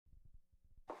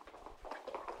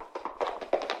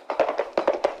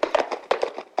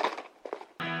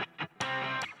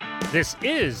This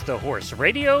is the Horse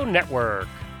Radio Network.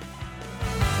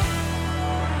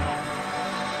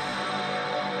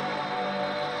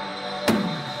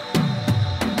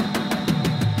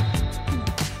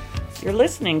 You're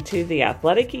listening to the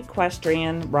Athletic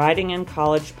Equestrian Riding in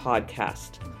College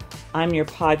podcast. I'm your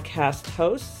podcast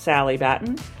host, Sally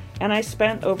Batten, and I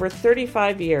spent over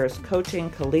 35 years coaching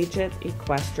collegiate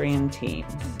equestrian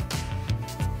teams.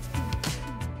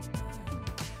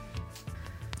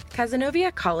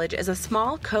 Cazenovia College is a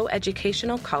small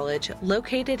co-educational college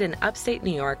located in upstate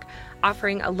New York,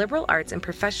 offering a liberal arts and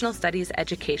professional studies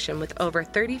education with over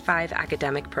 35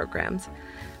 academic programs.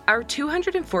 Our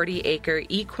 240-acre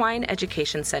equine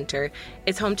education center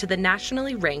is home to the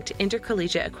nationally ranked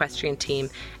intercollegiate equestrian team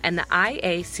and the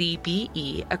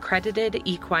IACBE accredited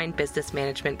equine business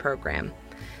management program.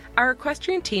 Our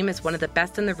equestrian team is one of the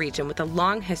best in the region with a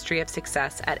long history of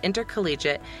success at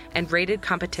intercollegiate and rated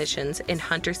competitions in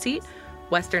hunter seat,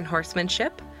 western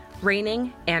horsemanship,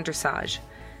 reining, and dressage.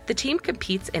 The team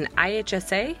competes in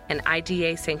IHSA and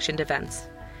IDA sanctioned events.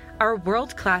 Our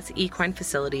world-class equine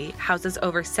facility houses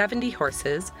over 70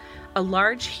 horses, a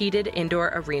large heated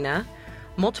indoor arena,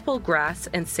 multiple grass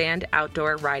and sand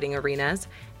outdoor riding arenas,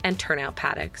 and turnout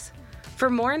paddocks. For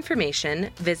more information,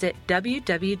 visit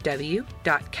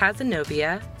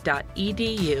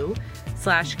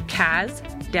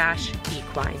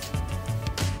www.cazenovia.edu/cas-equine.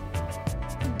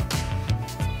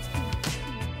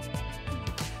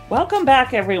 Welcome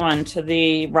back, everyone, to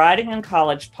the Riding in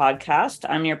College podcast.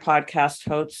 I'm your podcast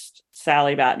host,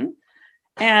 Sally Batten,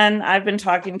 and I've been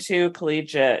talking to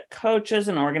collegiate coaches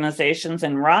and organizations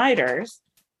and riders.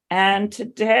 And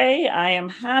today I am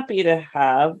happy to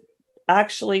have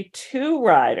actually two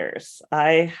riders.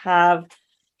 I have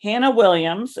Hannah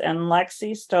Williams and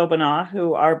Lexi Stoebenau,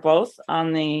 who are both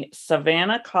on the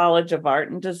Savannah College of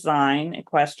Art and Design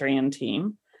equestrian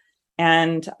team.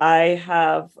 And I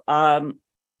have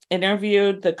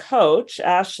interviewed the coach,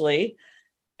 Ashley,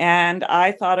 and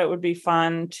I thought it would be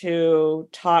fun to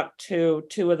talk to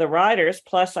two of the riders.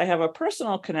 Plus, I have a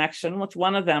personal connection with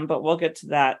one of them, but we'll get to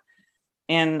that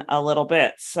in a little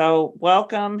bit. So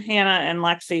welcome, Hannah and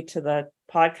Lexi, to the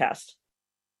podcast.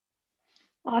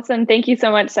 Awesome. Thank you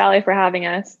so much, Sally, for having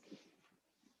us.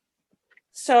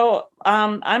 So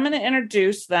I'm going to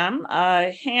introduce them.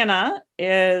 Hannah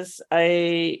is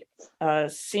a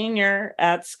senior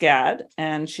at SCAD,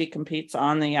 and she competes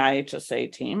on the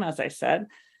IHSA team, as I said.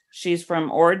 She's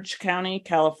from Orange County,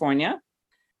 California.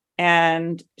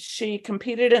 And she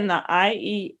competed in the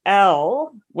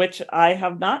IEL, which I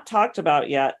have not talked about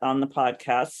yet on the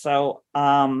podcast. So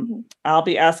I'll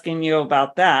be asking you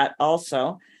about that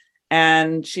also.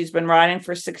 And she's been riding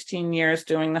for 16 years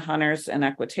doing the hunters and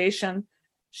equitation.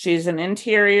 She's an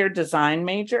interior design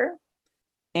major.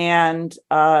 And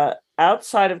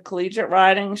outside of collegiate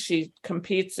riding, she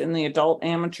competes in the adult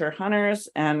amateur hunters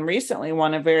and recently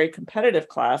won a very competitive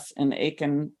class in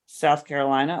Aiken, South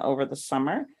Carolina over the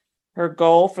summer. Her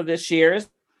goal for this year is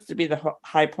to be the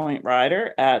high point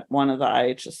rider at one of the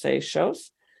IHSA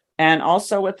shows. And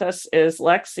also with us is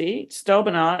Lexi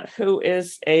Stoebenau, who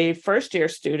is a first-year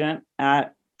student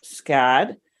at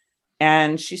SCAD.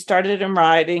 And she started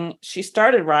riding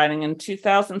in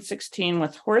 2016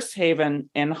 with Horsehaven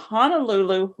in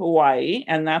Honolulu, Hawaii.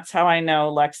 And that's how I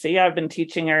know Lexi. I've been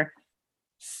teaching her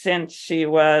since she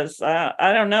was,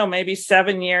 maybe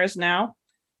 7 years now,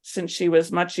 since she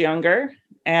was much younger.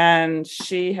 And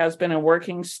she has been a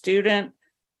working student.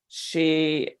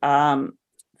 She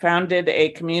founded a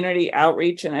community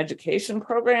outreach and education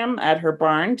program at her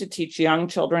barn to teach young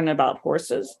children about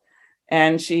horses.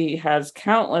 And she has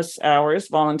countless hours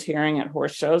volunteering at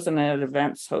horse shows and at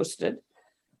events hosted.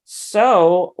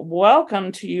 So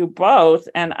welcome to you both.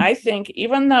 And I think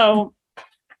even though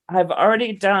I've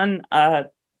already done an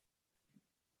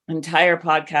entire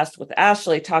podcast with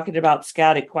Ashley talking about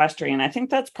SCAD equestrian, I think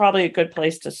that's probably a good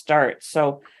place to start.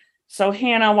 So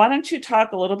Hannah, why don't you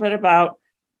talk a little bit about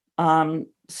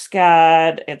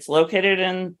SCAD? It's located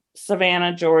in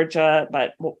Savannah, Georgia,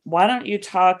 but why don't you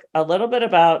talk a little bit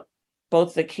about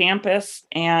both the campus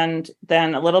and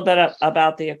then a little bit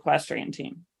about the equestrian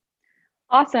team?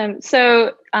 Awesome.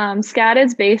 So SCAD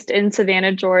is based in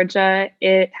Savannah, Georgia.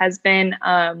 It has been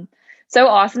so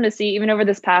awesome to see, even over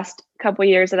this past couple of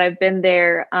years that I've been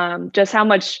there, just how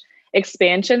much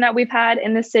expansion that we've had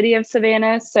in the city of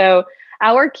Savannah. So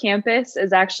our campus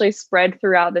is actually spread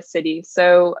throughout the city.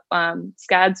 So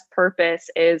SCAD's purpose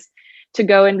is to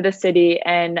go into the city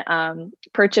and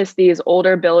purchase these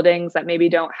older buildings that maybe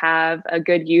don't have a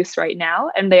good use right now.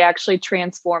 And they actually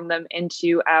transform them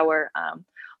into our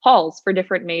halls for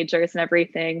different majors and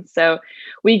everything. So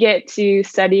we get to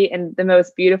study in the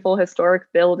most beautiful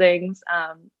historic buildings.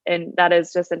 And that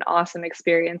is just an awesome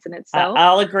experience in itself.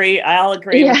 I'll agree with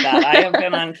that. I have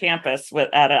been on campus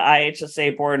at an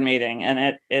IHSA board meeting,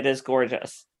 and it is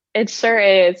gorgeous. It sure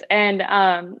is.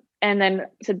 And then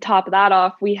to top that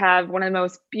off, we have one of the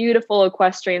most beautiful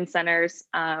equestrian centers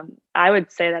I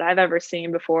would say that I've ever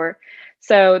seen before.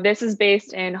 So this is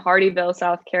based in Hardyville,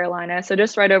 South Carolina. So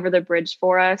just right over the bridge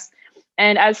for us.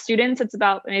 And as students, it's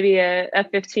about maybe a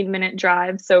 15-minute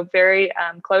drive. So very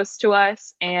close to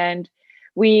us. And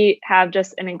we have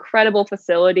just an incredible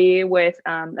facility with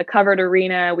a covered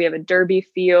arena. We have a derby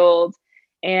field.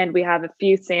 And we have a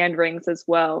few sand rings as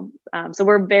well. So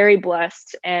we're very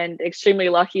blessed and extremely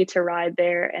lucky to ride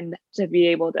there and to be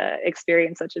able to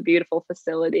experience such a beautiful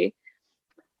facility.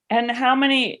 And how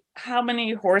many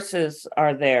horses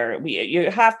are there?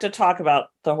 You have to talk about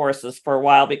the horses for a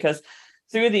while, because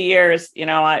through the years,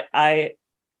 I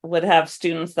would have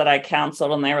students that I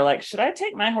counseled and they were like, should I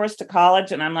take my horse to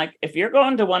college? And I'm like, if you're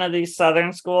going to one of these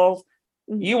Southern schools,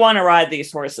 you want to ride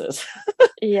these horses.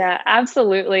 Yeah,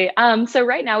 absolutely. So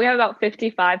right now we have about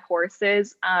 55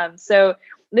 horses. So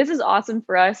this is awesome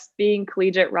for us being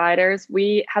collegiate riders.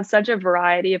 We have such a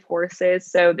variety of horses,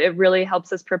 so it really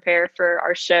helps us prepare for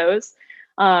our shows.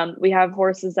 We have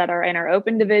horses that are in our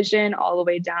open division all the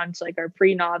way down to like our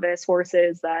pre-novice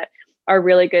horses that are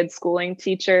really good schooling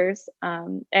teachers.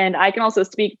 And I can also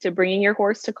speak to bringing your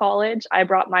horse to college. I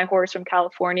brought my horse from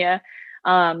California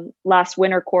last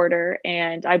winter quarter,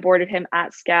 and I boarded him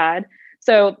at SCAD.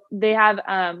 So they have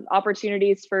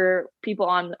opportunities for people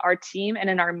on our team and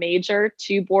in our major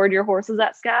to board your horses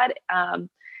at SCAD.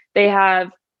 They have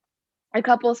a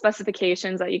couple of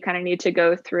specifications that you kind of need to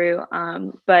go through,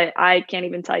 but I can't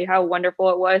even tell you how wonderful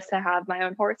it was to have my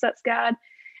own horse at SCAD,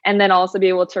 and then also be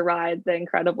able to ride the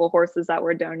incredible horses that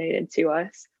were donated to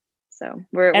us. So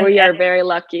we are very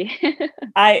lucky.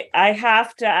 I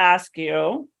have to ask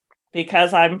you,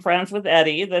 because I'm friends with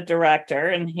Eddie, the director,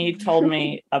 and he told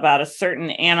me about a certain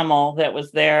animal that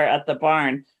was there at the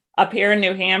barn. Up here in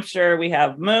New Hampshire, we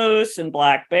have moose and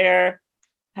black bear.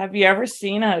 Have you ever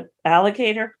seen an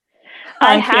alligator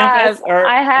on campus or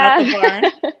at the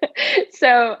barn?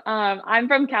 So I'm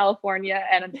from California,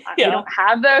 and we don't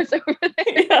have those over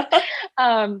there.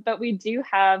 Yeah. But we do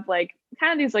have like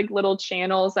kind of these like little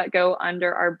channels that go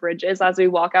under our bridges as we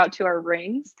walk out to our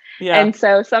rings. Yeah. And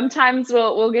so sometimes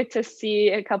we'll get to see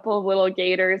a couple of little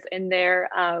gators in there.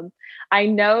 I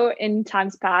know in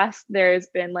times past there's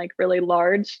been like really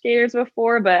large gators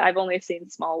before, but I've only seen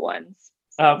small ones.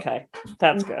 So. Okay,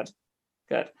 that's good.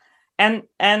 Good. And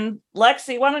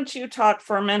Lexi, why don't you talk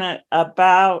for a minute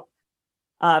about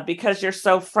because you're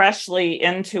so freshly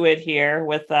into it here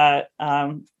with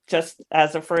just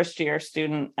as a first year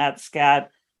student at SCAD,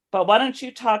 but why don't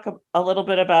you talk a little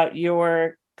bit about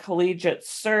your collegiate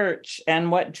search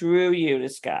and what drew you to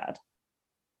SCAD?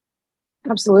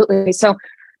 Absolutely. So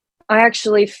I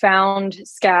actually found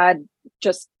SCAD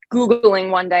just Googling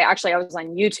one day. Actually, I was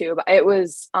on YouTube. It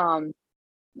was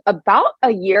about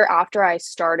a year after I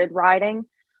started riding.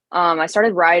 I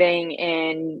started riding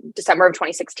in December of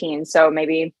 2016. So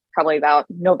maybe probably about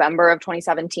November of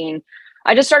 2017.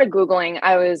 I just started Googling.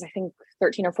 I was, I think,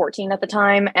 13 or 14 at the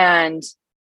time. And,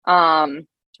 or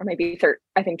maybe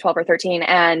I think 12 or 13.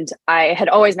 And I had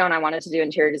always known I wanted to do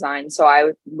interior design. So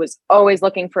I was always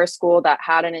looking for a school that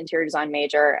had an interior design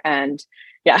major. And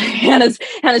yeah,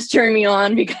 Hannah's cheering me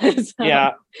on because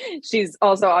she's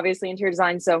also obviously interior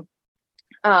design. So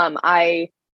I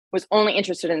was only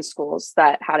interested in schools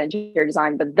that had interior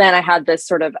design, but then I had this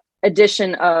sort of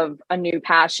addition of a new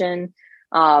passion,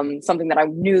 something that I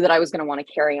knew that I was going to want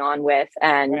to carry on with.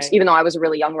 And even though I was a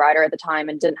really young rider at the time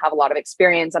and didn't have a lot of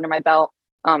experience under my belt,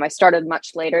 I started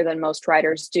much later than most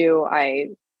riders do. I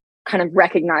kind of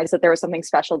recognized that there was something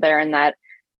special there, and that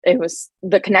it was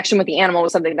the connection with the animal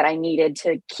was something that I needed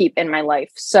to keep in my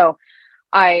life. So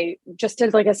I just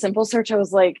did like a simple search. I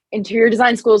was like, interior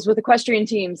design schools with equestrian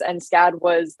teams, and SCAD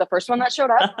was the first one that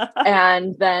showed up.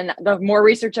 And then the more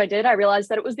research I did, I realized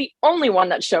that it was the only one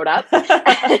that showed up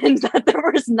and that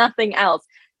there was nothing else.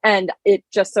 And it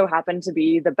just so happened to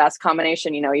be the best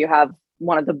combination. You know, you have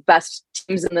one of the best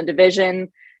teams in the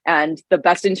division and the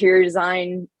best interior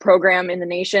design program in the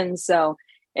nation. So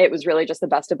it was really just the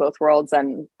best of both worlds.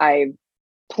 And I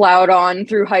plowed on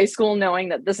through high school knowing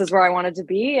that this is where I wanted to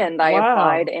be. And I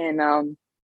applied in,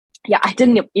 I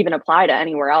didn't even apply to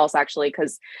anywhere else actually,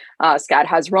 because SCAD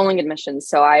has rolling admissions.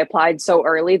 So I applied so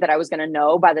early that I was going to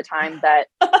know by the time that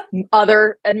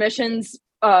other admissions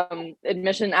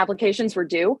admission applications were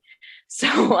due.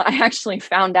 So I actually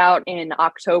found out in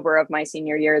October of my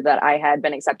senior year that I had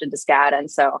been accepted to SCAD.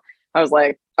 And so I was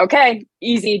like, okay,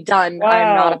 easy, done. Wow.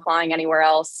 I'm not applying anywhere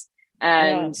else.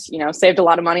 And, saved a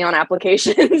lot of money on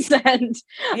applications and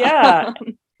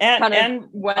and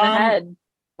went ahead.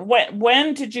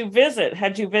 When did you visit?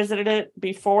 Had you visited it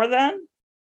before then?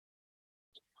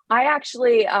 I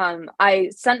actually, I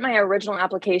sent my original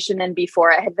application in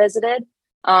before I had visited.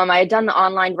 I had done the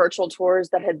online virtual tours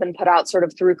that had been put out sort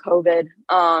of through COVID.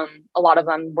 A lot of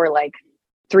them were like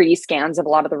 3D scans of a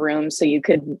lot of the rooms, so you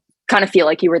could kind of feel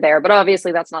like you were there, but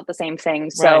obviously that's not the same thing.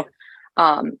 So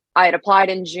I had applied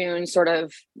in June, sort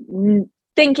of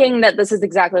thinking that this is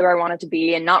exactly where I wanted to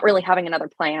be and not really having another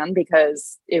plan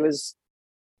because it was,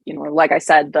 like I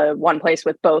said, the one place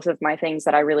with both of my things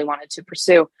that I really wanted to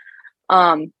pursue.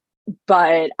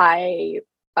 But I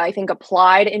think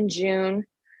applied in June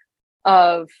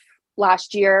of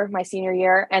last year, my senior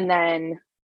year, and then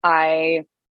I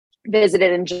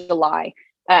visited in July.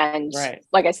 And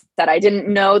like I said, I didn't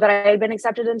know that I had been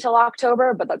accepted until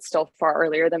October, but that's still far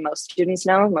earlier than most students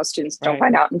know. Most students don't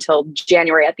find out until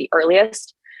January at the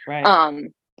earliest.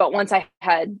 But once I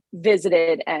had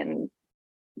visited and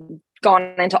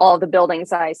gone into all of the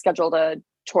buildings, I scheduled a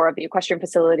tour of the equestrian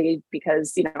facility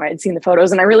because, I had seen the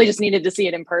photos and I really just needed to see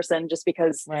it in person just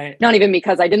because, not even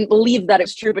because I didn't believe that it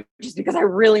was true, but just because I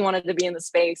really wanted to be in the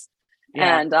space.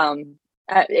 And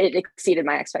it exceeded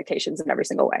my expectations in every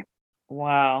single way.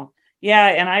 Wow. Yeah.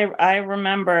 And I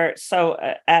remember, so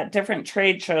at different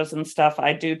trade shows and stuff,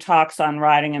 I do talks on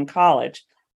riding in college.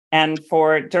 And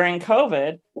during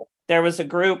COVID, there was a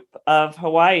group of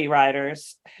Hawaii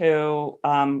riders who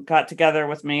got together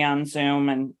with me on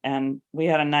Zoom and we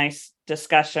had a nice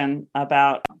discussion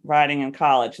about riding in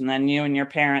college. And then you and your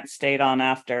parents stayed on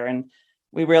after, and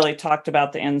we really talked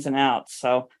about the ins and outs.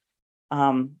 So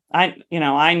I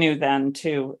knew then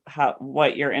too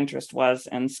what your interest was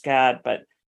in SCAD, but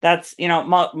that's,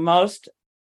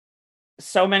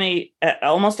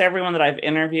 almost everyone that I've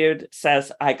interviewed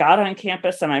says I got on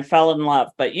campus and I fell in love,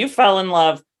 but you fell in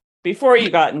love before you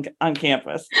got on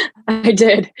campus. I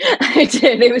did.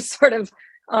 It was sort of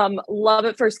love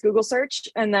at first Google search.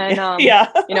 And then,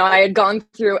 I had gone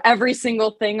through every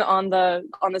single thing on the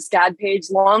SCAD page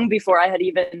long before I had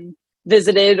even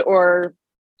visited or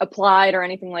applied or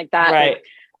anything like that.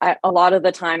 A lot of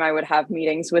the time I would have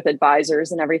meetings with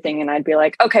advisors and everything. And I'd be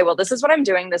like, okay, well, this is what I'm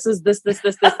doing. This is this.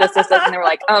 And they were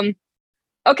like,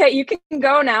 okay, you can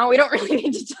go now. We don't really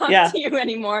need to talk to you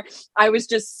anymore. I was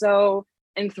just so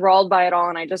enthralled by it all.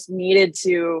 And I just needed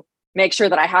to make sure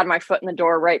that I had my foot in the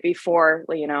door right before,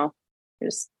 I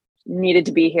just needed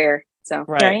to be here. So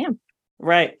here I am.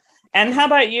 Right. And how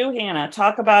about you, Hannah?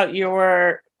 Talk about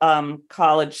your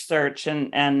college search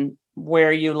and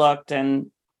where you looked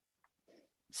and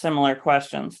similar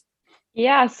questions.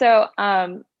 Yeah. So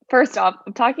first off,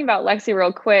 I'm talking about Lexi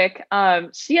real quick.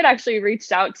 She had actually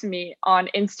reached out to me on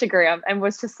Instagram and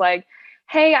was just like,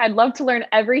 hey, I'd love to learn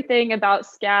everything about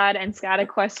SCAD and SCAD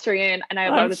Equestrian, and I'd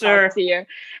love to talk to you.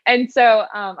 And so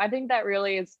I think that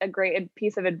really is a great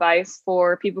piece of advice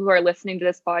for people who are listening to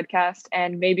this podcast,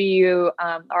 and maybe you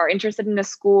are interested in a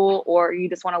school or you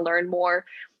just want to learn more.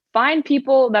 Find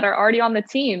people that are already on the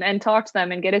team and talk to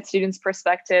them and get a student's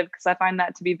perspective, because I find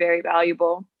that to be very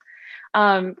valuable.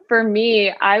 For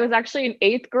me, I was actually in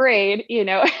 8th grade,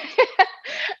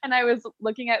 and I was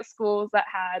looking at schools that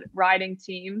had riding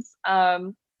teams.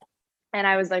 And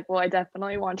I was like, well, I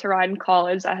definitely want to ride in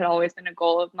college. That had always been a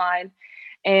goal of mine.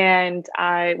 And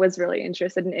I was really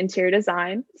interested in interior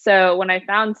design. So when I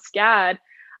found SCAD,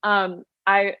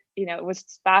 I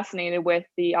was fascinated with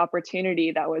the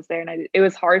opportunity that was there. And it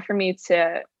was hard for me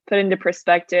to put into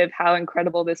perspective how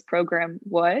incredible this program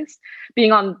was,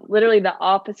 being on literally the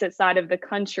opposite side of the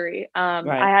country.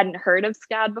 I hadn't heard of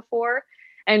SCAD before.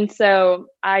 And so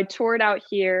I toured out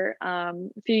here a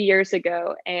few years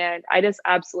ago, and I just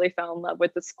absolutely fell in love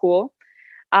with the school.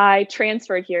 I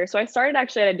transferred here. So I started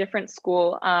actually at a different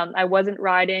school. I wasn't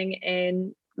riding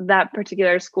in that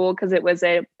particular school because it was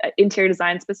a interior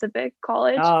design specific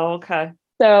college. Oh, okay.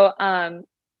 So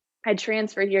I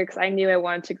transferred here because I knew I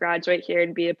wanted to graduate here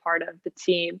and be a part of the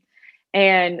team.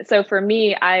 And so for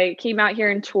me, I came out here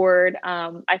and toured.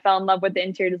 I fell in love with the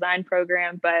interior design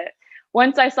program, but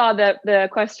once I saw the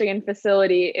equestrian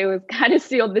facility, it was kind of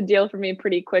sealed the deal for me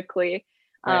pretty quickly.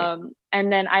 And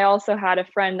then I also had a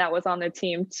friend that was on the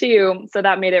team too, so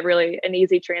that made it really an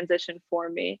easy transition for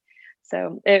me.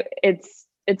 So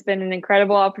it's been an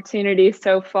incredible opportunity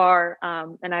so far,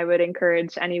 and I would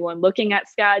encourage anyone looking at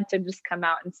SCAD to just come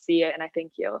out and see it, and I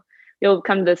think you'll you'll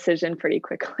come to the decision pretty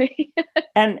quickly.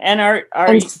 And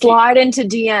slide into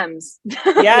DMs.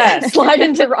 Yes. Slide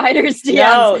into riders DMs.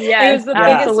 No, it was the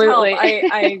absolutely.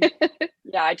 biggest help.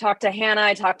 I talked to Hannah.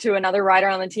 I talked to another rider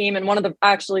on the team, and one of the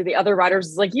other riders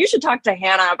was like, "You should talk to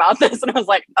Hannah about this." And I was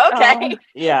like, "Okay."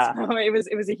 Yeah. So it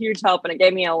was a huge help, and it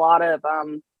gave me a lot of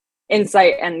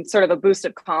insight and sort of a boost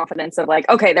of confidence of like,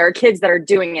 okay, there are kids that are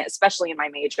doing it, especially in my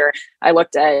major. I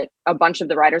looked at a bunch of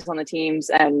the riders on the teams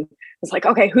and was like,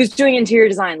 okay, who's doing interior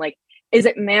design? Like, is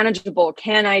it manageable?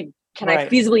 Can I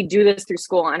feasibly do this through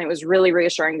school? And it was really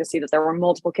reassuring to see that there were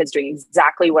multiple kids doing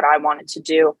exactly what I wanted to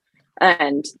do,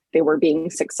 and they were being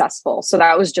successful. So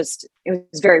it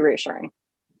was very reassuring.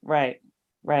 Right.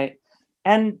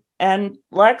 And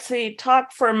Lexi,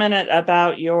 talk for a minute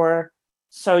about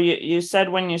so you said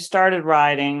when you started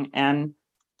riding, and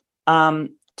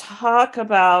talk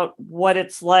about what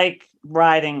it's like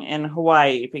riding in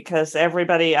Hawaii, because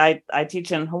everybody, I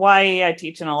teach in Hawaii, I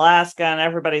teach in Alaska, and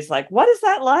everybody's like, what is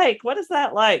that like? What is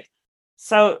that like?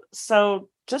 So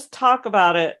just talk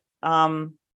about it.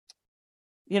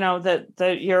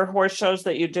 Your horse shows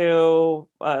that you do,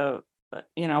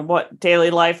 what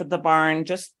daily life at the barn,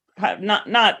 just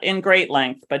not in great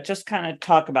length, but just kind of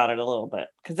talk about it a little bit,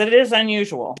 because it is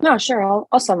unusual. No, sure.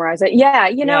 I'll summarize it. Yeah.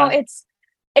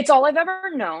 It's all I've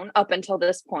ever known up until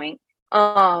this point.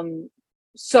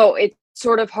 So it's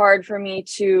sort of hard for me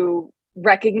to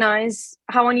recognize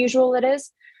how unusual it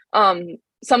is.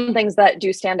 Some things that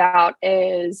do stand out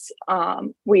is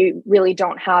we really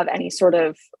don't have any sort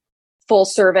of full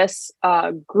service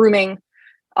grooming,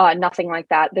 nothing like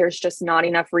that. There's just not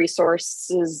enough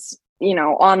resources,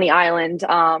 on the island.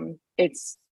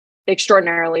 It's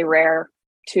extraordinarily rare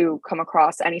to come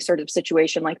across any sort of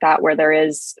situation like that where there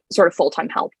is sort of full-time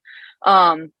help.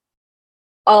 A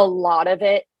lot of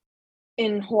it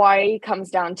in Hawaii comes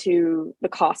down to the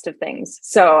cost of things.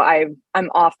 So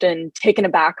I'm often taken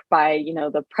aback by,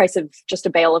 the price of just a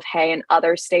bale of hay in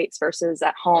other states versus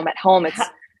at home. At home, it's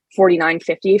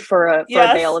 $49.50 for a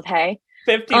bale of hay.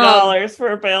 $50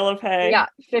 for a bale of hay. Yeah,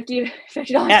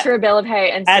 $50 for a bale of hay.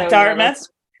 And at Dartmouth,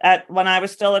 when I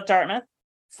was still at Dartmouth,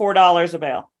 $4 a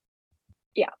bale.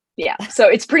 Yeah. So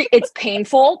it's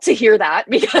painful to hear that,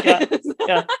 because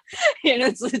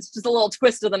it's just a little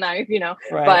twist of the knife,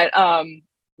 Right.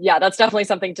 But that's definitely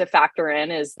something to factor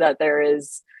in, is that there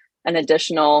is an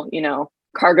additional,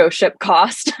 cargo ship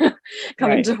cost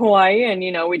coming to Hawaii. And,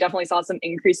 we definitely saw some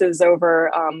increases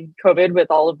over COVID with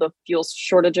all of the fuel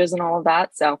shortages and all of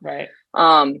that. So, right.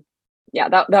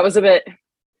 That was a bit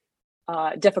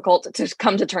difficult to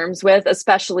come to terms with,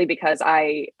 especially because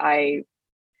I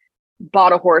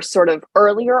bought a horse sort of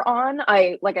earlier on.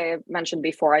 Like I mentioned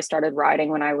before, I started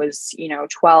riding when I was,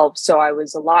 12. So I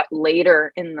was a lot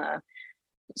later in the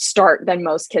start than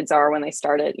most kids are when they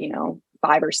start at,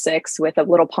 5 or 6 with a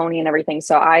little pony and everything.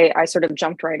 So I sort of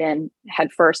jumped right in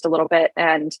head first a little bit.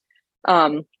 And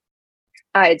I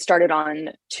had started on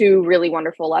 2 really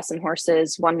wonderful lesson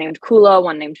horses, one named Kula,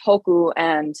 one named Hoku.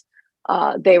 And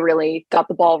they really got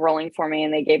the ball rolling for me,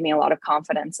 and they gave me a lot of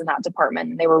confidence in that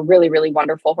department. And they were really, really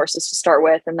wonderful horses to start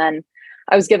with. And then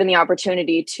I was given the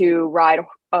opportunity to ride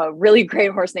a really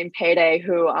great horse named Payday,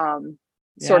 who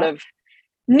sort of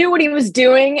knew what he was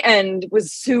doing and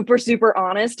was super, super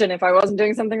honest. And if I wasn't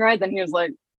doing something right, then he was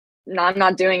like, no, I'm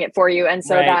not doing it for you. And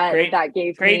so that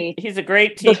gave me... He's a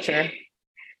great teacher.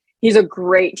 He's a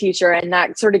great teacher. And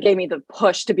that sort of gave me the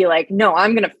push to be like, no,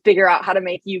 I'm going to figure out how to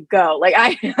make you go. Like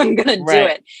I'm going to do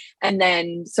it. And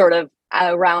then sort of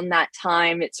around that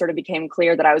time, it sort of became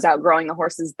clear that I was outgrowing the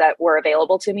horses that were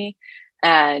available to me.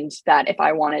 And that if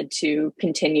I wanted to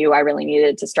continue, I really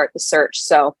needed to start the search.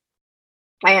 So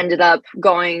I ended up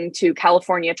going to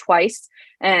California twice.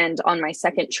 And on my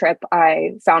second trip,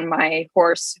 I found my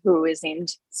horse, who is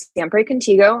named Siempre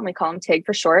Contigo, and we call him Tig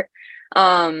for short.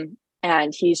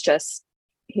 And he's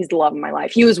the love of my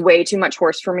life. He was way too much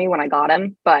horse for me when I got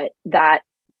him, but that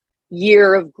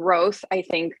year of growth, I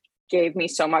think, gave me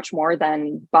so much more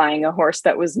than buying a horse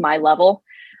that was my level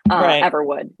ever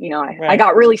would. I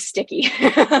got really sticky,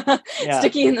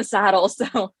 sticky in the saddle.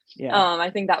 So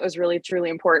I think that was really, truly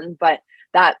important. But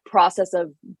that process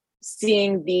of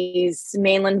seeing these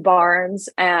mainland barns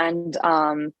and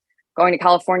going to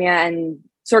California and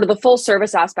sort of the full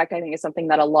service aspect, I think, is something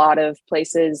that a lot of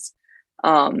places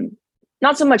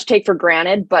not so much take for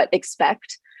granted, but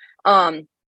expect. And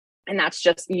that's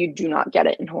just, you do not get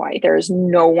it in Hawaii. There is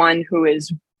no one who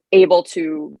is able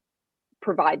to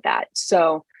provide that.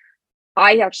 So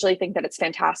I actually think that it's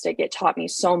fantastic. It taught me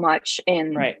so much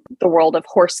in the world of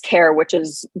horse care, which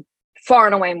is far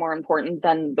and away more important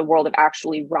than the world of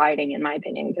actually riding, in my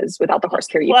opinion, because without the horse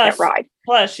care, you can't ride.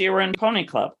 Plus, you were in Pony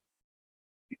Club.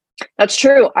 That's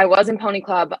true. I was in Pony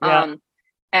Club. Yeah.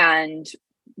 And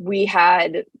we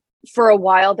had, for a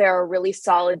while there, a really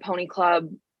solid Pony Club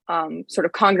sort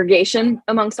of congregation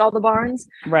amongst all the barns.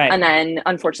 Right. And then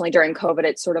unfortunately during COVID,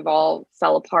 it sort of all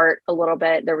fell apart a little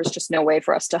bit. There was just no way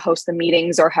for us to host the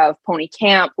meetings or have pony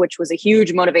camp, which was a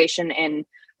huge motivation in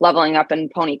leveling up in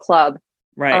Pony Club.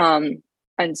 Right.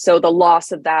 And so the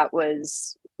loss of that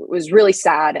was really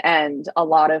sad. And a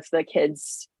lot of the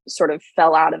kids sort of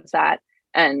fell out of that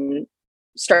and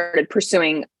started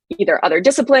pursuing either other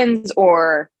disciplines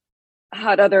or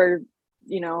had other,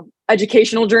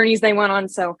 educational journeys they went on.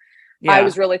 So Yeah. I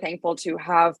was really thankful to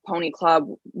have Pony Club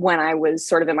when I was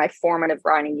sort of in my formative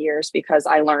riding years, because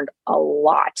I learned a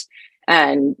lot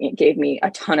and it gave me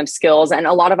a ton of skills and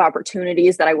a lot of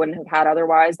opportunities that I wouldn't have had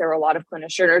otherwise. There were a lot of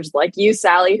clinicians like you,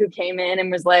 Sally, who came in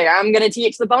and was like, I'm going to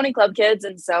teach the Pony Club kids.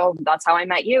 And so that's how I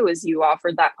met you, is you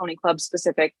offered that Pony Club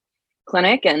specific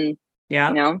clinic. And,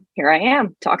 here I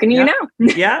am talking to you now.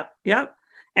 Yeah. Yeah.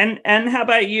 And how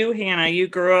about you, Hannah? You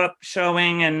grew up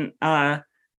showing in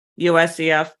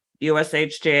USEF,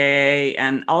 USHJA,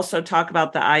 and also talk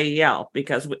about the IEL,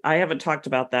 because I haven't talked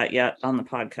about that yet on the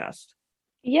podcast.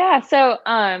 Yeah. So,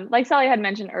 like Sally had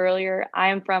mentioned earlier, I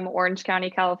am from Orange County,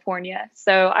 California.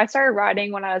 So I started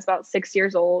riding when I was about 6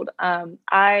 years old.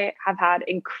 I have had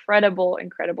incredible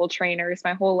trainers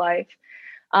my whole life.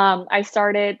 I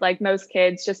started, like most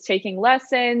kids, just taking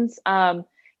lessons,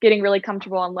 getting really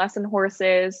comfortable on lesson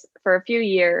horses for a few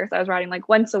years. I was riding like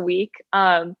once a week.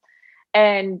 And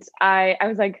I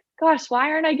was like, gosh,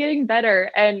 why aren't I getting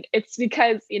better? And it's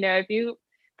because, if you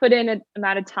put in an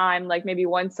amount of time, like maybe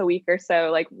once a week or so,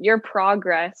 like your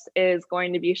progress is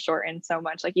going to be shortened so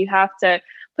much. Like you have to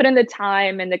put in the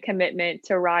time and the commitment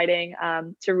to riding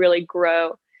to really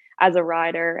grow as a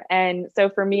rider. And so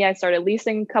for me, I started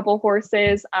leasing a couple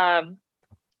horses. And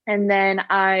then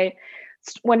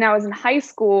when I was in high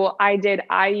school, I did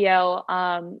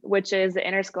IEL, which is the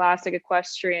Interscholastic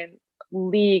Equestrian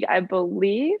League, I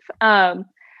believe.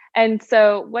 And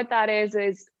so what that is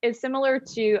similar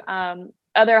to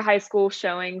other high school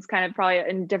showings, kind of probably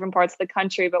in different parts of the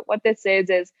country. But what this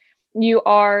is you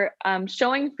are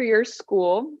showing for your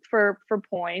school for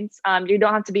points. You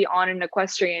don't have to be on an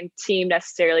equestrian team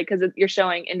necessarily, because you're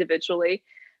showing individually.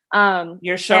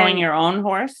 You're showing your own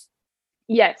horse?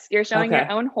 Yes, you're showing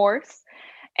your own horse.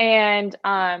 And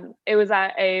it was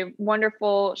at a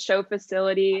wonderful show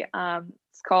facility.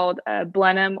 It's called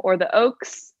Blenheim, or the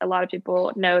Oaks. A lot of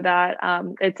people know that.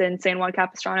 It's in San Juan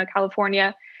Capistrano,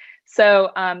 California.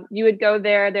 So you would go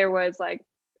there. There was like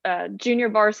junior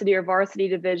varsity or varsity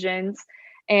divisions.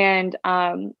 And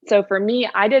so for me,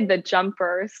 I did the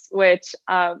jumpers, which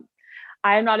I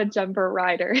am not a jumper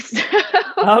rider. So,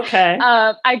 okay.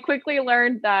 I quickly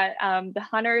learned that the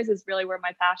hunters is really where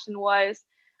my passion was.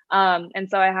 And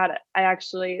so I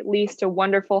actually leased a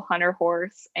wonderful hunter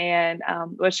horse and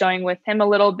was showing with him a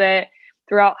little bit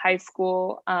throughout high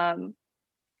school.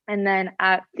 And then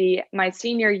at my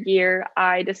senior year,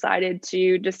 I decided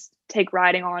to just take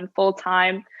riding on full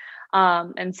time.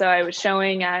 And so I was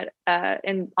showing on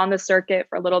the circuit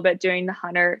for a little bit, doing the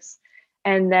hunters.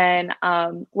 And then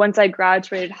once I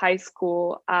graduated high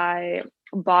school, I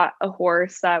bought a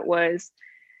horse that was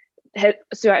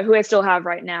who I still have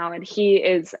right now, and he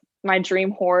is my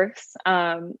dream horse.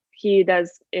 He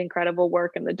does incredible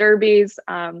work in the derbies.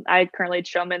 I currently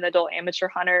show him in the adult amateur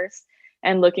hunters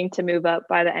and looking to move up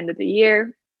by the end of the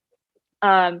year.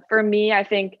 For me, I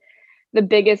think the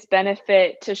biggest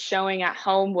benefit to showing at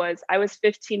home was I was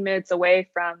 15 minutes away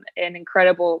from an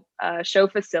incredible show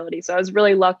facility. So I was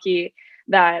really lucky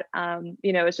that,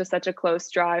 it's just such a close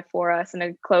drive for us and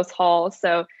a close haul.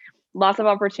 So lots of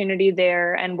opportunity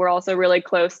there. And we're also really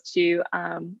close to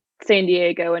San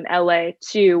Diego and LA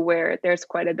too, where there's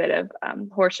quite a bit of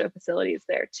horse show facilities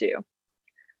there too.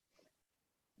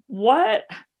 What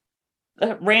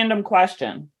a random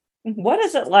question. What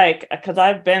is it like? Because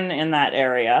I've been in that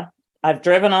area. I've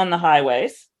driven on the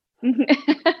highways.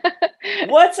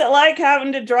 What's it like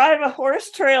having to drive a horse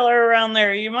trailer around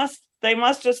there? They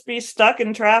must just be stuck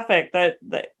in traffic. That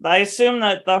I assume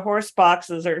that the horse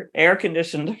boxes are air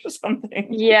conditioned or something.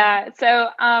 Yeah. So,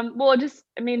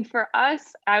 for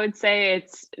us, I would say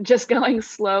it's just going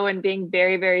slow and being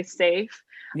very, very safe.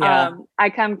 Yeah. I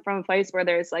come from a place where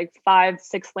there's like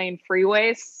 5-6 lane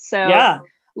freeways. So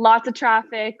lots of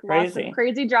traffic, lots of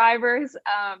crazy drivers.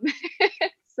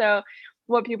 So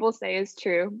what people say is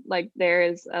true. Like there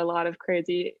is a lot of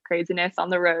craziness on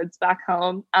the roads back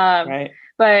home. Right.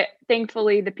 But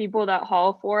thankfully the people that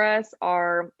haul for us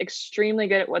are extremely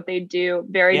good at what they do,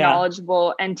 very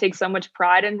knowledgeable, and take so much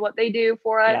pride in what they do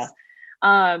for us.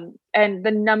 And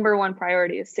the number one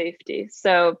priority is safety.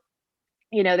 So,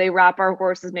 they wrap our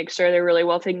horses, make sure they're really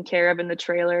well taken care of in the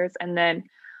trailers. And then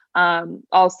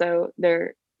also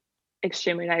they're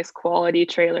extremely nice quality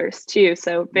trailers too.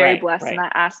 So very blessed in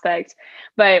that aspect.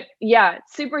 But yeah,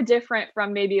 super different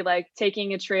from maybe like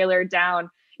taking a trailer down,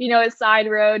 a side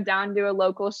road down to a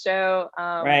local show.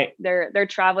 They're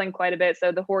traveling quite a bit.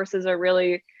 So the horses are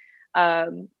really, I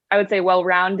would say,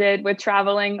 well-rounded with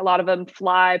traveling. A lot of them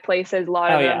fly places. A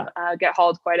lot of them get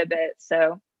hauled quite a bit.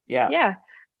 So yeah.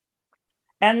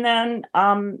 And then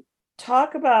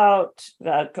talk about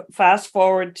fast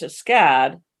forward to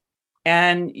SCAD.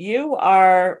 And you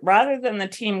are, rather than the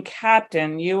team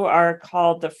captain, you are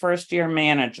called the first year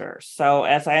manager. So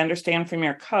as I understand from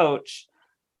your coach,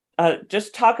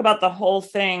 just talk about the whole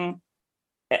thing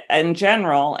in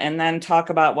general, and then talk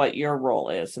about what your role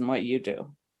is and what you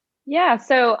do. Yeah.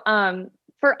 So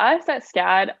for us at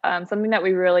SCAD, something that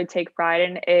we really take pride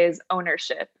in is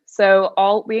ownership.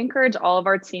 So we encourage all of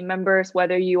our team members,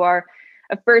 whether you are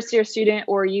a first year student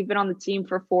or you've been on the team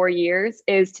for 4 years,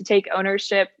 is to take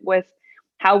ownership with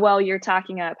how well you're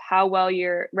tacking up, how well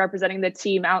you're representing the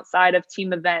team outside of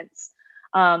team events,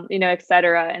 et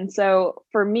cetera. And so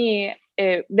for me,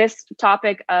 this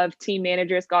topic of team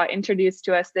managers got introduced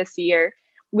to us this year.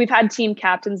 We've had team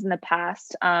captains in the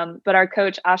past, but our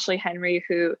coach, Ashley Henry,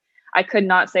 who I could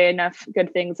not say enough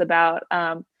good things about,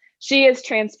 she has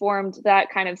transformed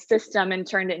that kind of system and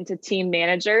turned it into team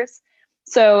managers.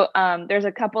 So there's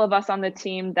a couple of us on the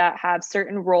team that have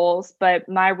certain roles, but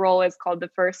my role is called the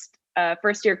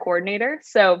first year coordinator.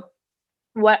 So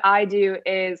what I do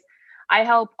is I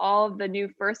help all of the new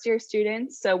first year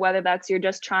students. So whether that's you're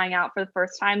just trying out for the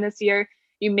first time this year,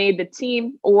 you made the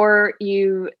team, or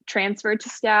you transferred to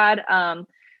SCAD.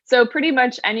 So pretty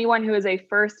much anyone who is a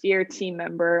first year team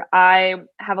member, I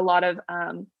have a lot of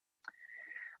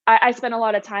I spend a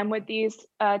lot of time with these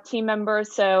team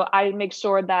members. So I make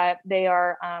sure that they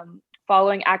are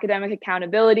following academic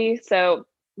accountability. So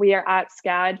we are at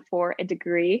SCAD for a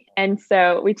degree. And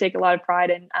so we take a lot of pride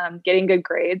in getting good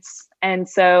grades. And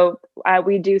so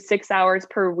we do 6 hours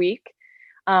per week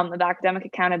of academic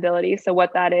accountability. So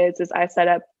what that is I set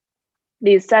up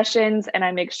these sessions and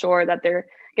I make sure that they're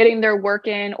getting their work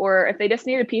in, or if they just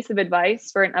need a piece of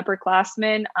advice for an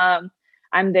upperclassman,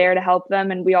 I'm there to help them.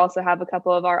 And we also have a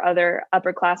couple of our other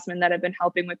upperclassmen that have been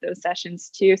helping with those sessions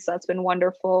too. So that's been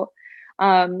wonderful.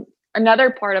 Another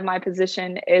part of my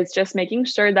position is just making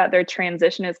sure that their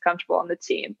transition is comfortable on the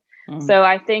team. So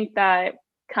I think that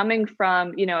coming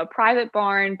from, a private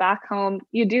barn back home,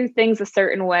 you do things a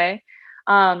certain way.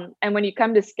 And when you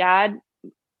come to SCAD,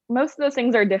 most of those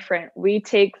things are different. We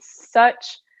take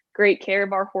such great care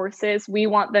of our horses. We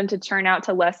want them to turn out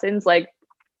to lessons like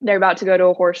they're about to go to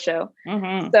a horse show.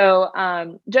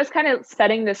 So just kind of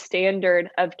setting the standard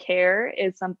of care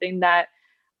is something that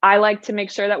I like to make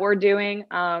sure that we're doing.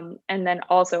 And then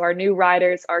also our new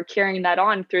riders are carrying that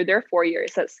on through their 4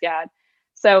 years at SCAD.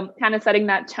 So kind of setting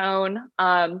that tone.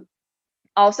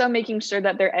 Also making sure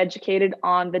that they're educated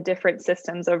on the different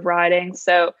systems of riding.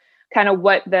 So kind of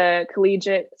what the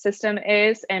collegiate system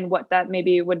is and what that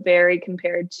maybe would vary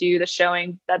compared to the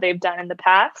showing that they've done in the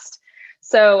past.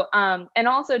 So, and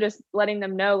also just letting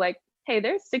them know like, hey,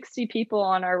 there's 60 people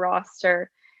on our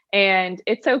roster and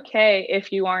it's okay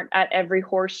if you aren't at every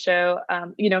horse show,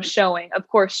 showing. Of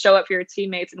course, show up for your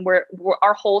teammates, and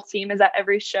our whole team is at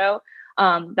every show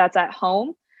that's at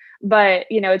home. But,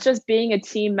 it's just being a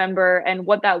team member and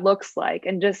what that looks like,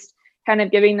 and just kind of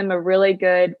giving them a really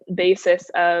good basis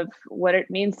of what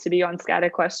it means to be on SCAD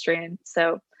Equestrian.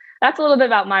 So that's a little bit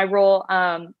about my role.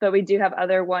 But we do have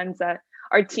other ones that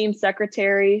our team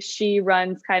secretary, she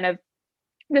runs kind of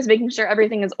just making sure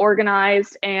everything is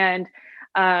organized, and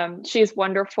she's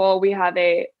wonderful. We have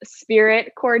a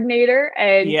spirit coordinator,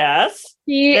 and yes,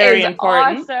 he very is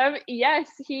important. Awesome. Yes,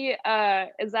 he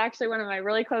is actually one of my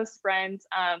really close friends.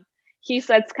 He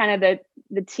sets kind of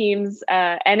the team's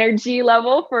energy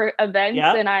level for events,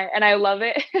 and I love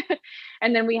it.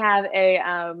 And then we have a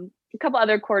couple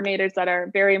other coordinators that are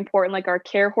very important, like our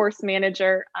care horse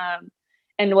manager.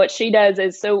 And what she does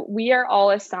is, so we are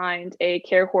all assigned a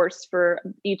care horse for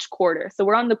each quarter. So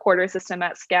we're on the quarter system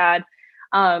at SCAD.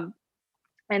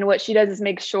 And what she does is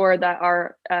make sure that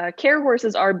our care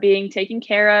horses are being taken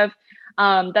care of,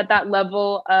 that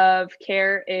level of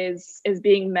care is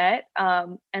being met,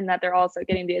 and that they're also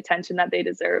getting the attention that they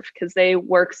deserve, because they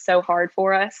work so hard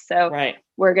for us. So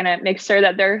we're going to make sure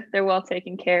that they're well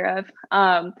taken care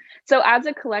of. So as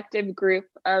a collective group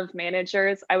of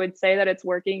managers, I would say that it's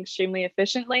working extremely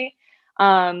efficiently.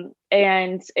 And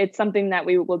it's something that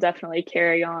we will definitely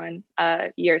carry on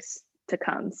years to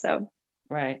come. So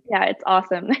Right. Yeah, it's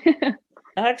awesome.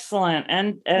 Excellent.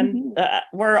 And Mhm.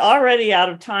 we're already out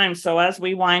of time. So as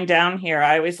we wind down here,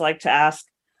 I always like to ask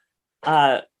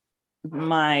my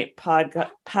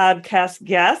podcast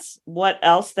guests what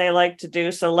else they like to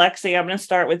do. So Lexi, I'm going to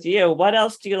start with you. What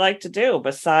else do you like to do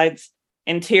besides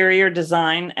interior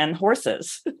design and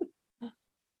horses?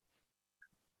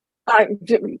 I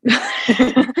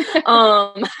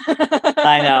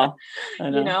I know.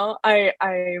 You know,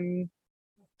 I'm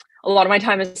a lot of my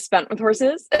time is spent with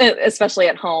horses, especially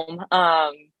at home.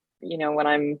 You know, when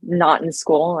I'm not in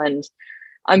school, and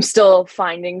I'm still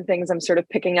finding things. I'm sort of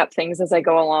picking up things as I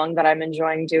go along that I'm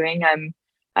enjoying doing. I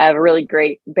have a really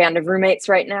great band of roommates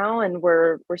right now, and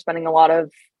we're spending a lot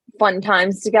of fun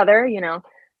times together. You know,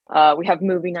 we have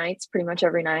movie nights pretty much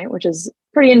every night, which is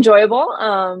pretty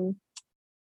enjoyable.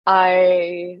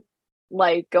 I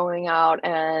like going out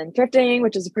and thrifting,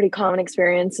 which is a pretty common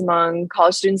experience among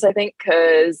college students, I think,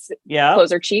 because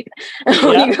clothes are cheap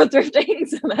when you go thrifting,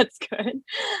 so that's good.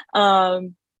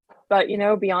 But you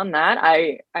know, beyond that,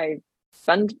 I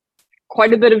spend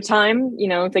quite a bit of time, you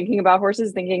know, thinking about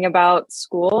horses, thinking about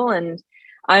school, and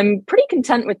I'm pretty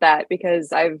content with that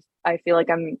because I feel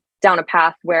like I'm down a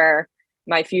path where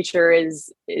my future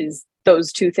is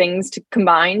those two things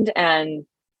combined, and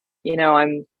you know,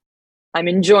 I'm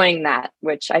enjoying that,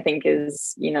 which I think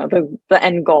is, you know, the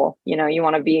end goal. You know, you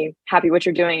want to be happy what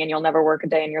you're doing and you'll never work a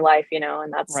day in your life, you know,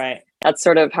 and that's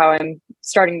sort of how I'm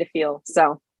starting to feel.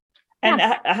 So, and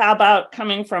how about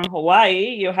coming from Hawaii?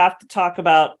 You have to talk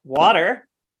about water.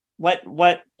 What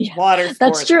water sports?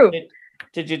 That's true.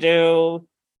 Did you do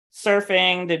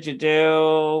surfing? Did you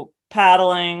do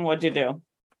paddling? What'd you do?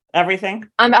 Everything?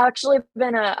 I've actually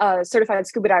been a certified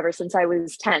scuba diver since I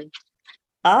was 10.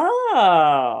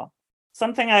 Oh,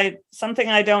 something I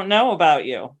don't know about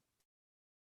you.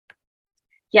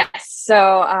 Yes.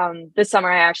 So this summer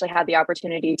I actually had the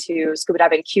opportunity to scuba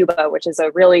dive in Cuba, which is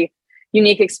a really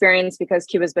unique experience because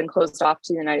Cuba's been closed off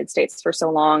to the United States for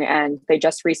so long, and they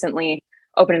just recently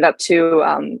opened it up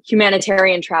to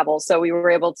humanitarian travel. So we were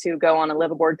able to go on a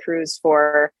liveaboard cruise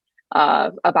for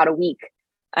about a week,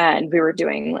 and we were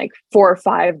doing like 4 or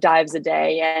 5 dives a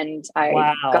day, and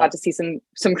I got to see some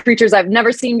creatures I've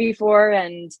never seen before,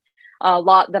 and a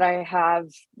lot that I have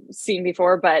seen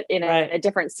before, but in a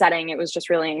different setting. It was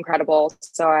just really incredible.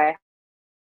 So I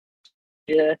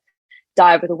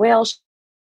dive with a whale.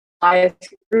 Oh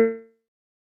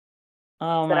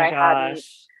my gosh. hadn't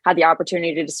had the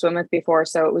opportunity to swim with before.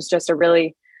 So it was just a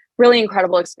really, really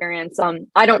incredible experience.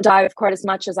 I don't dive quite as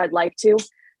much as I'd like to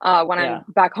when I'm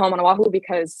back home on Oahu,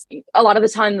 because a lot of the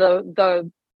time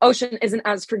the ocean isn't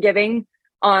as forgiving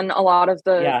on a lot of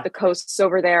the coasts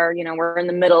over there. You know, we're in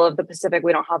the middle of the Pacific.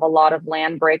 We don't have a lot of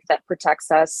land break that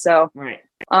protects us. So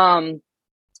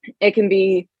it can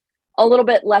be a little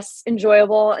bit less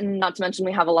enjoyable, and not to mention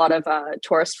we have a lot of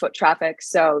tourist foot traffic.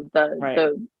 So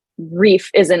the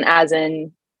reef isn't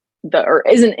in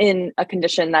a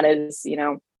condition that is, you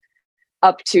know,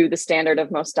 up to the standard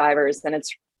of most divers. And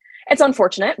it's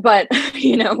unfortunate, but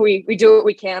you know, we do what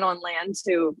we can on land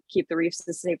to keep the reefs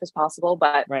as safe as possible.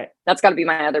 But that's got to be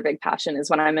my other big passion, is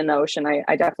when I'm in the ocean,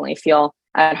 I definitely feel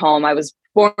at home. I was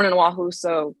born in Oahu,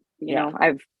 so you know,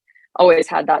 I've always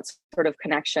had that sort of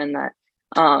connection that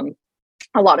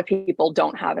a lot of people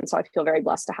don't have, and so I feel very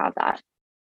blessed to have that.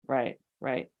 Right.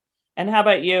 And how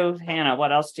about you, Hannah?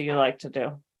 What else do you like to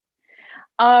do?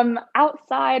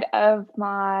 Outside of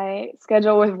my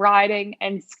schedule with riding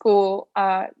and school,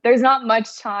 there's not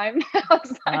much time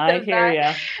outside of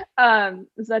that.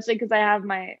 Especially because I have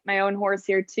my own horse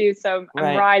here too. So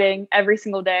I'm riding every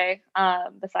single day,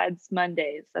 besides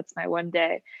Mondays. That's my one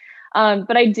day.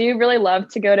 But I do really love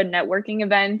to go to networking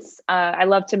events. I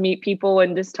love to meet people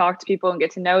and just talk to people and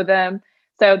get to know them.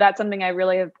 So that's something I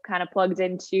really have kind of plugged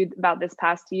into about this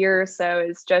past year or so,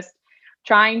 is just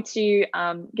trying to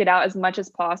get out as much as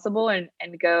possible and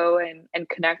go and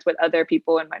connect with other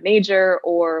people in my major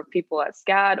or people at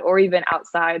SCAD, or even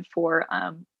outside for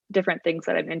different things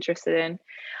that I'm interested in.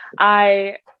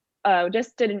 I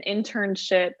just did an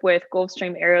internship with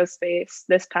Gulfstream Aerospace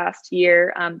this past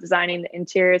year, designing the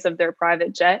interiors of their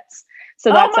private jets.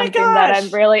 So that's something that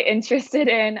I'm really interested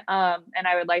in, and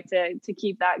I would like to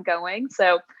keep that going.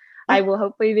 So I will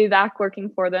hopefully be back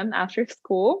working for them after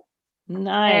school.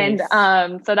 Nice.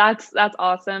 And so that's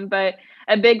awesome. But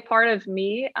a big part of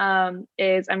me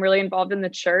is I'm really involved in the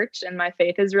church, and my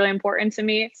faith is really important to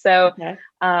me. So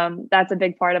that's a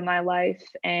big part of my life.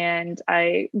 And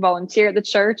I volunteer at the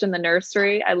church and the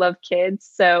nursery. I love kids.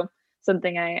 So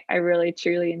something I really,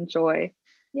 truly enjoy.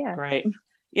 Yeah. Great.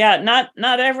 Yeah.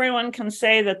 Not everyone can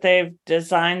say that they've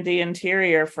designed the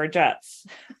interior for jets.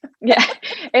 Yeah,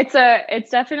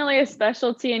 It's definitely a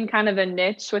specialty and kind of a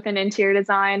niche within interior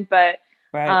design, but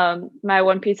Right. my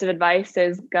one piece of advice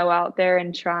is go out there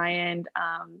and try and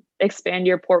expand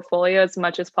your portfolio as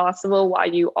much as possible while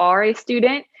you are a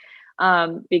student,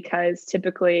 because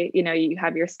typically, you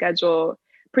have your schedule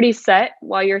pretty set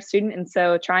while you're a student, and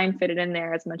so try and fit it in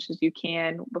there as much as you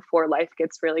can before life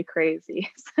gets really crazy.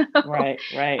 So, Right.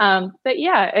 but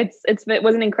yeah, it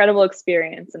was an incredible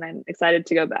experience, and I'm excited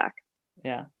to go back.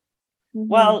 Yeah. Mhm.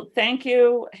 Well, thank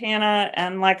you, Hannah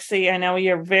and Lexi. I know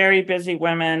you're very busy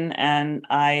women, and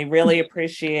I really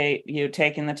appreciate you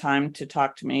taking the time to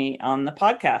talk to me on the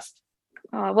podcast.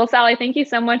 Well, Sally, thank you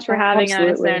so much for having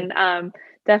Absolutely. us, and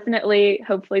definitely,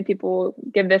 hopefully, people will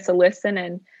give this a listen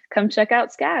and come check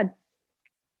out SCAD.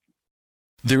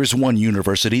 There is one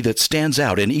university that stands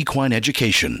out in equine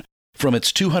education. From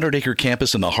its 200-acre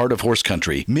campus in the heart of horse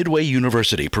country, Midway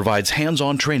University provides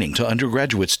hands-on training to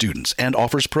undergraduate students and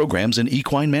offers programs in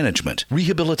equine management,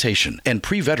 rehabilitation, and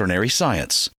pre-veterinary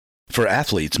science. For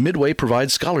athletes, Midway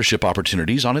provides scholarship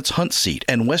opportunities on its Hunt Seat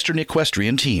and Western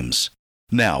Equestrian teams.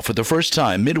 Now, for the first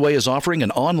time, Midway is offering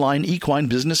an online equine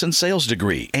business and sales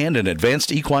degree and an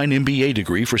advanced equine MBA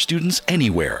degree for students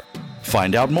anywhere.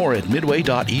 Find out more at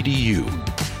midway.edu.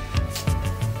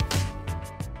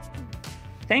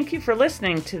 Thank you for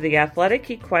listening to the Athletic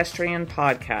Equestrian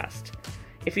Podcast.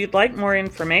 If you'd like more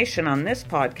information on this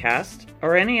podcast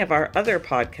or any of our other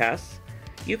podcasts,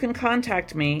 you can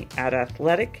contact me at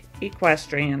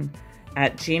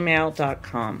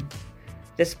athleticequestrian@gmail.com.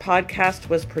 This podcast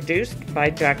was produced by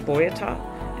Jack Boyata,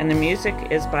 and the music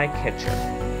is by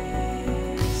Kitcher.